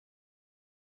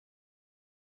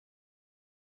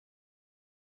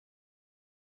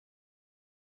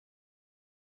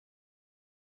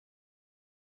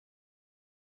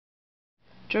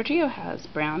Giorgio has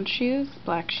brown shoes,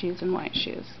 black shoes, and white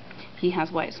shoes. He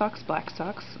has white socks, black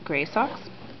socks, gray socks,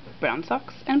 brown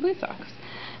socks, and blue socks.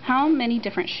 How many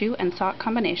different shoe and sock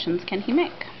combinations can he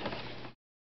make?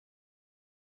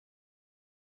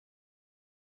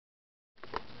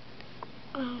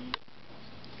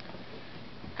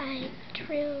 I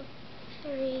drew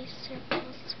 3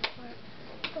 circles for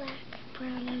black,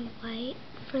 brown, and white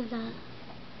for the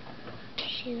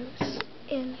shoes,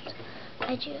 and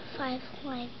I drew 5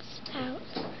 lines out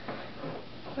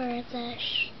for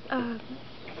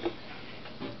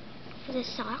the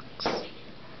socks,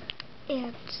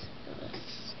 and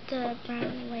the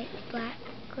brown, white, black,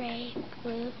 gray,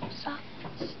 blue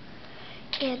socks,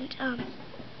 and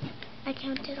I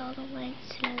counted all the lines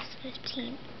and it was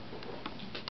 15.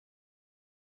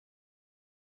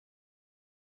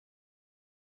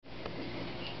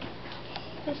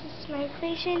 This is my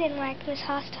equation in like Miss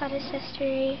Haas taught us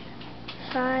yesterday.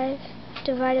 5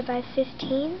 divided by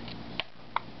 15.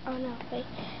 Oh no, wait.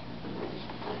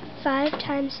 5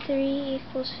 times 3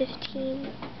 equals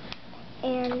 15.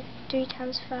 And 3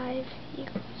 times 5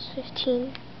 equals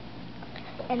 15.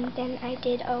 And then I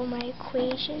did all my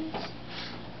equations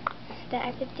that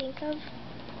I could think of.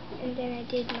 And then I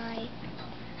did my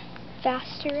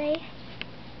fast array.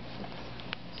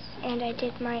 And I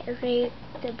did my array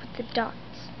with the dots.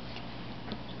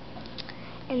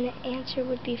 And the answer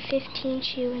would be 15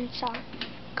 shoe and sock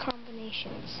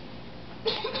combinations.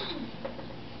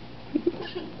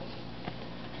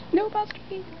 No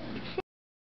apostrophe.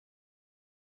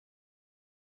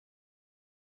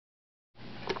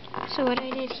 So what I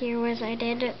did here was I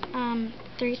did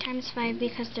 3 times 5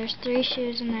 because there's 3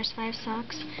 shoes and there's 5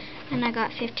 socks, and I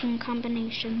got 15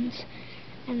 combinations.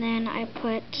 And then I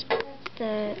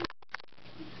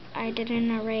did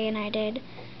an array and I did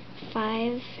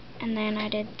 5, and then I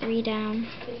did 3 down.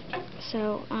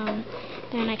 So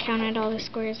then I counted all the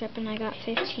squares up and I got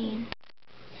 15.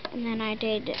 And then I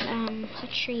did a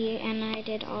tree and I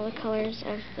did all the colors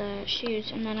of the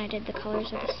shoes, and then I did the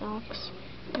colors of the socks.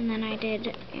 And then I did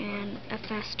a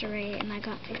fast array and I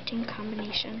got 15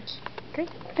 combinations. Great,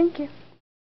 thank you.